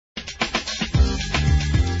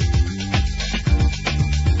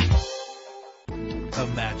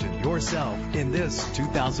yourself in this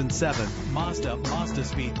 2007 Mazda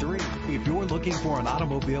MAZDASPEED3. If you're looking for an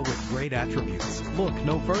automobile with great attributes, look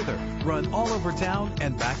no further. Run all over town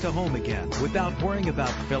and back to home again without worrying about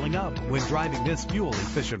filling up when driving this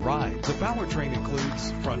fuel-efficient ride. The powertrain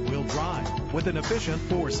includes front-wheel drive with an efficient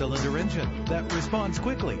 4-cylinder engine that responds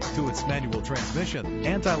quickly to its manual transmission.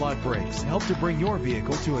 Anti-lock brakes help to bring your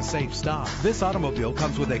vehicle to a safe stop. This automobile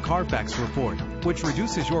comes with a Carfax report, which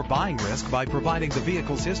reduces your buying risk by providing the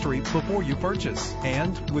vehicle's history before you purchase.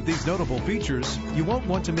 And with these notable features, you won't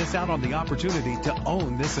want to miss out on the opportunity to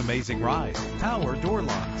own this amazing ride. Power door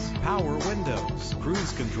locks, power windows,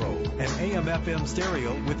 cruise control, an AM/FM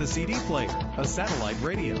stereo with a CD player, a satellite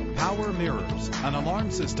radio, power mirrors, an alarm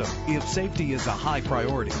system. If safety is a high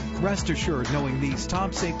priority, rest assured knowing these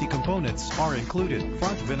top safety components are included: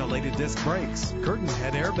 front ventilated disc brakes, curtain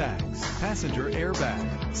head airbags, passenger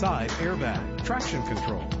airbag, side airbag, traction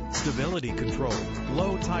control, stability control,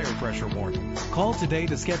 low tire pressure warning. Call today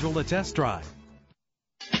to schedule a test drive.